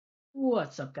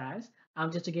What's up, guys?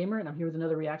 I'm just a gamer, and I'm here with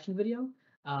another reaction video.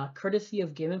 Courtesy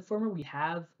of Game Informer, we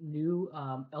have new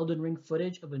Elden Ring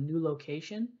footage of a new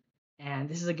location, and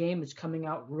this is a game that's coming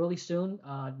out really soon,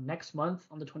 next month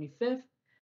on the 25th.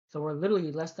 So we're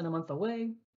literally less than a month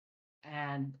away,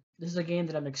 and this is a game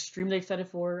that I'm extremely excited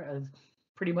for, as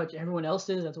pretty much everyone else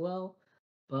is as well.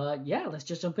 But yeah, let's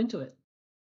just jump into it.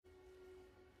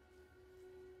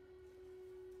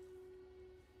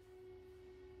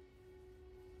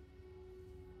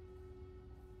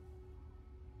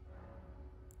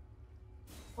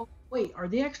 Oh, wait, are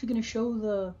they actually going to show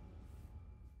the?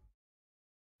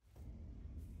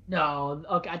 No,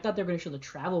 okay, I thought they were going to show the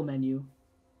travel menu.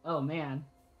 Oh man.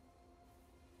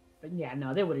 But yeah,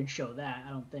 no, they wouldn't show that, I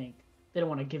don't think. They don't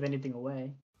want to give anything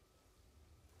away.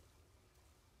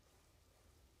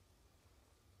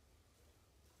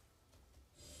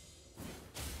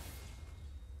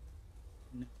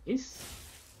 Nice.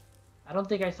 I don't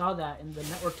think I saw that in the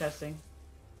network testing.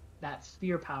 That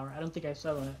spear power. I don't think I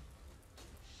saw that.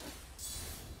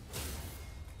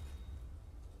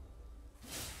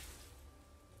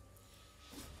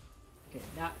 Okay,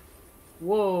 now.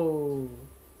 Whoa.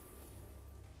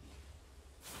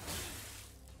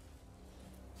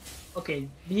 Okay,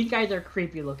 these guys are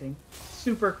creepy looking.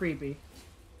 Super creepy.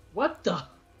 What the?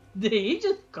 Did he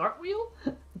just cartwheel?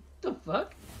 What the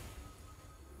fuck?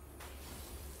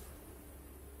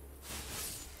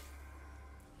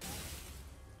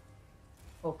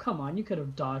 Oh, come on. You could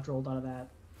have dodge rolled out of that.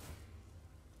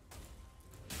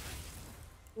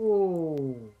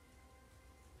 Oh.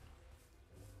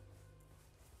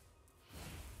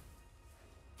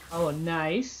 Oh,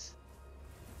 nice.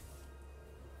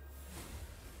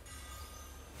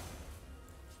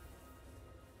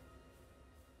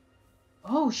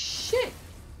 Oh, shit.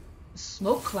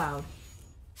 Smoke cloud.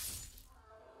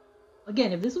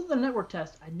 Again, if this was a network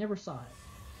test, I never saw it.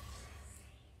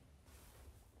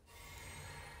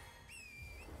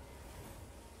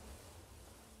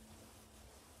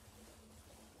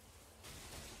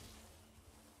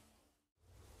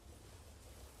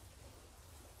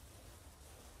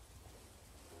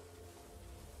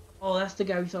 Oh, that's the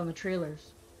guy we saw in the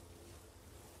trailers.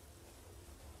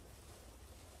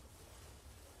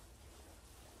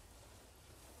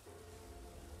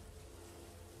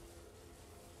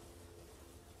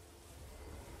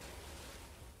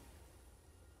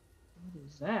 What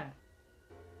is that?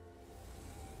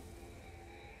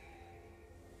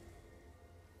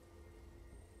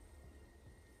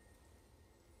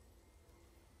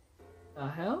 The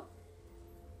hell?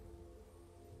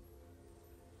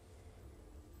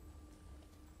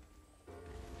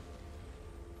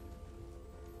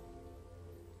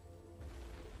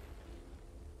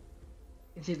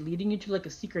 Is it leading you to like a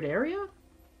secret area?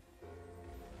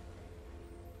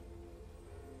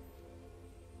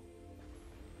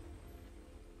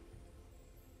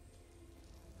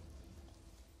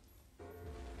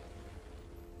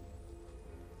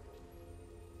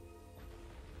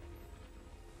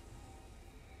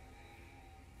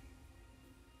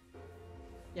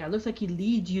 Yeah, it looks like he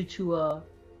leads you to a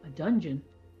dungeon.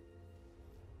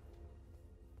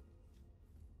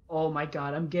 Oh my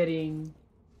god, I'm getting...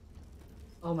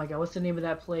 Oh my god, what's the name of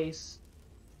that place?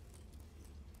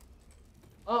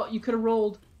 Oh, you could have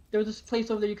rolled. There was this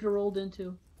place over there you could have rolled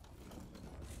into.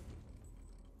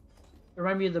 It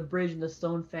reminded me of the bridge in the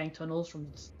Stone Fang tunnels from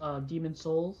Demon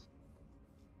Souls.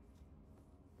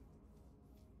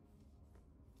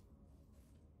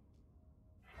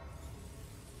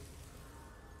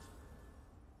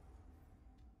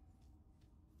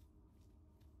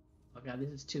 Oh god,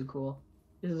 this is too cool.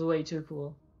 This is way too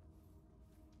cool.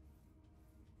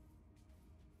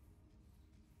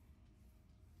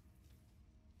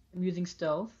 I'm using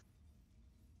stealth.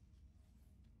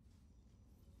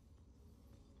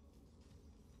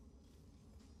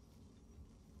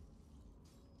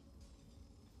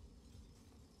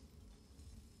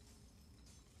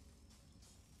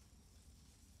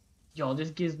 Yo,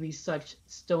 this gives me such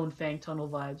Stone Fang tunnel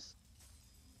vibes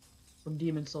from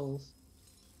Demon Souls.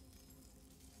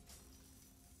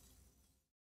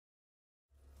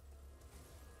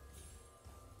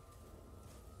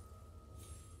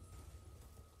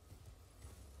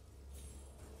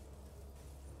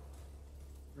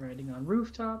 Riding on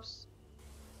rooftops.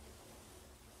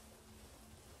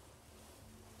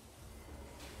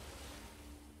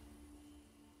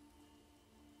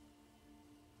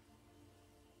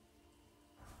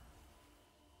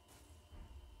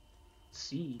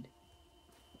 Seed.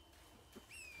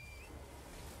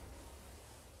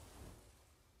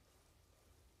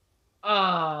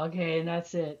 Oh, okay, and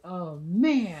that's it. Oh,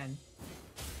 man.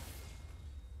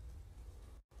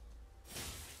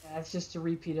 That's just a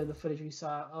repeat of the footage we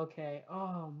saw. Okay.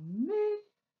 Oh man.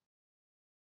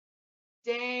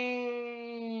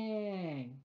 Dang.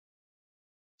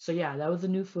 So yeah, that was the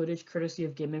new footage courtesy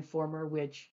of Game Informer,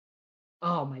 which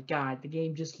oh my god, the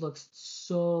game just looks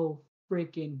so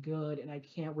freaking good, and I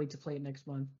can't wait to play it next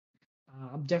month.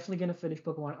 I'm definitely gonna finish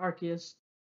Pokemon Arceus.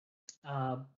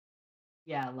 Uh,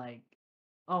 yeah, like,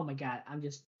 oh my god, I'm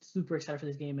just super excited for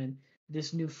this game, and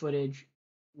this new footage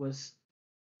was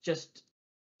just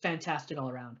fantastic all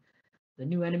around. The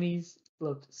new enemies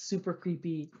looked super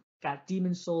creepy. Got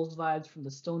Demon Souls vibes from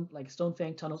the Stone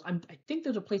Fang tunnels. I think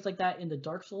there's a place like that in the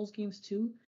Dark Souls games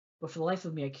too, but for the life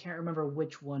of me, I can't remember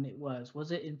which one it was.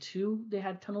 Was it in two they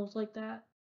had tunnels like that,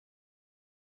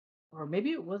 or maybe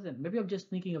it wasn't? Maybe I'm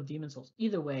just thinking of Demon Souls.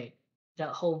 Either way, that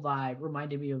whole vibe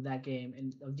reminded me of that game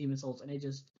and of Demon Souls, and it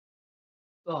just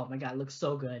oh my god, it looks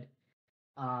so good.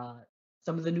 Uh,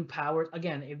 some of the new powers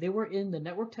again, if they were in the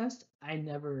network test, I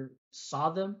never saw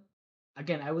them.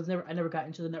 Again, I never got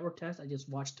into the network test. I just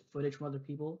watched footage from other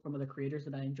people, from other creators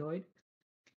that I enjoyed,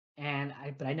 and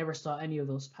I never saw any of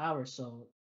those powers. So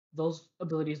those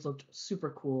abilities looked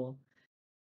super cool.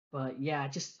 But yeah,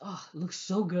 just oh, it looks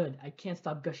so good. I can't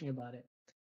stop gushing about it.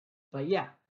 But yeah,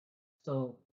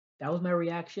 so that was my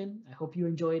reaction. I hope you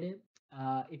enjoyed it.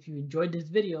 If you enjoyed this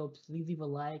video, please leave a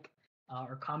like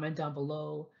or comment down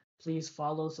below. Please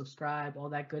follow, subscribe, all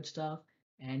that good stuff.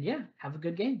 And yeah, have a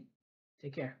good game.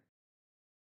 Take care.